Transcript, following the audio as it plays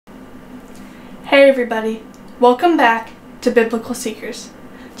Hey everybody, welcome back to Biblical Seekers.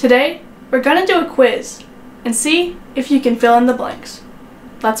 Today, we're going to do a quiz and see if you can fill in the blanks.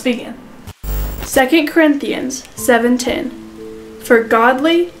 Let's begin. 2 Corinthians 7:10. For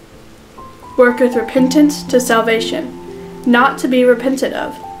godly worketh repentance to salvation, not to be repented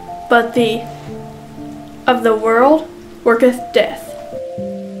of, but of the world worketh death.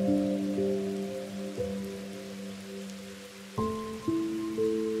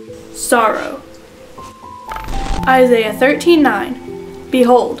 Sorrow. Isaiah 13:9.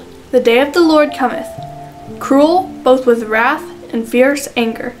 Behold, the day of the Lord cometh, cruel both with wrath and fierce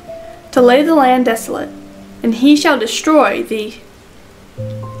anger, to lay the land desolate, and he shall destroy thee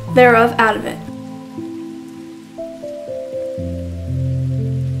thereof out of it.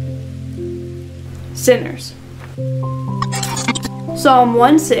 Sinners. Psalm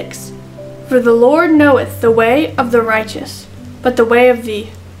 1:6. For the Lord knoweth the way of the righteous, but the way of the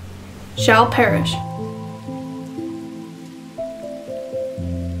shall perish.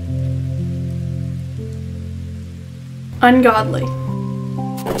 Ungodly.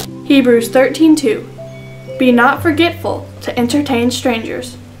 Hebrews 13:2. Be not forgetful to entertain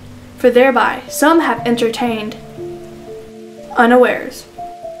strangers, for thereby some have entertained unawares.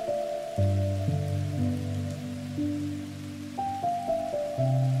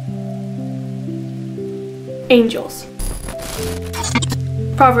 Angels.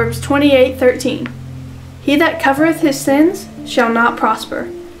 Proverbs 28:13. He that covereth his sins shall not prosper,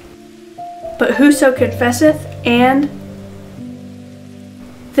 but whoso confesseth and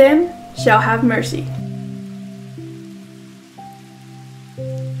them shall have mercy.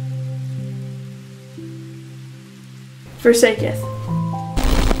 Forsaketh.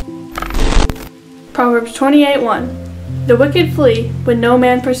 Proverbs 28:1. The wicked flee when no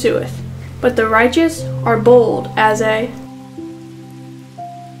man pursueth, but the righteous are bold as a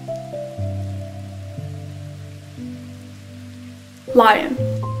lion.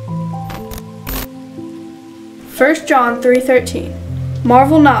 1 John 3:13.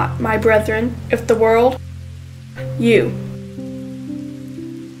 Marvel not, my brethren, if the world you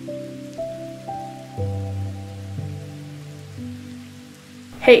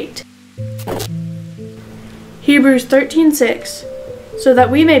hate. Hebrews 13:6. So that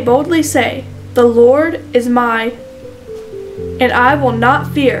we may boldly say, the Lord is mine, and I will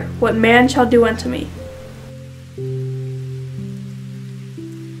not fear what man shall do unto me.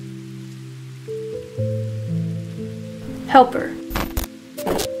 Helper.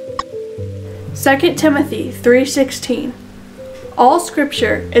 2 Timothy 3:16. All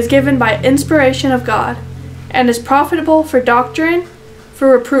Scripture is given by inspiration of God, and is profitable for doctrine,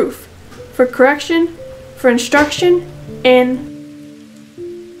 for reproof, for correction, for instruction in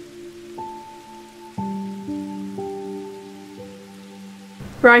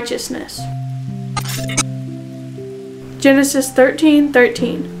righteousness. Genesis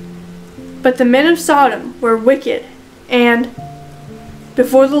 13:13. But the men of Sodom were wicked, and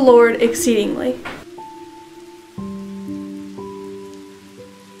before the Lord exceedingly.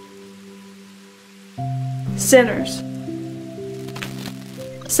 Sinners.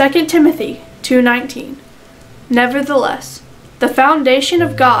 2 Timothy 2:19. Nevertheless, the foundation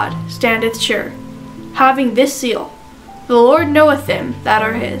of God standeth sure, having this seal, the Lord knoweth them that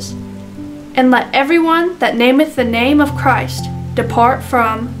are his. And let every one that nameth the name of Christ depart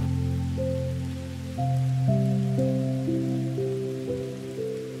from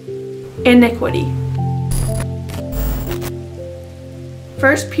iniquity.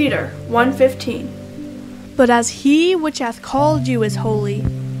 1 Peter 1:15. But as he which hath called you is holy,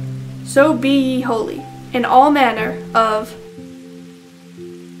 so be ye holy in all manner of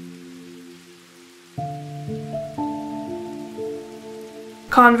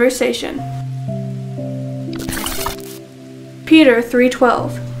conversation. Peter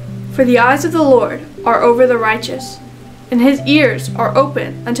 3:12. For the eyes of the Lord are over the righteous, and his ears are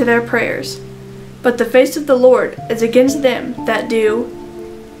open unto their prayers. But the face of the Lord is against them that do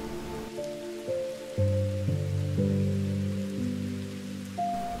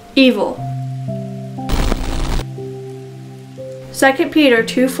evil. 2 Peter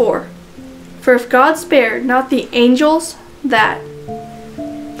 2:4. For if God spared not the angels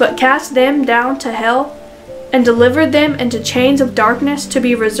but cast them down to hell, and delivered them into chains of darkness to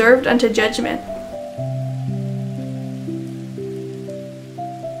be reserved unto judgment.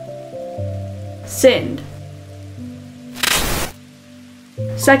 Sinned.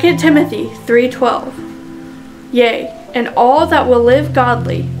 2 Timothy 3:12. Yea, and all that will live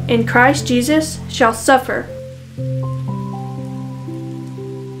godly in Christ Jesus shall suffer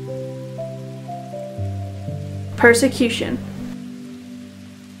persecution.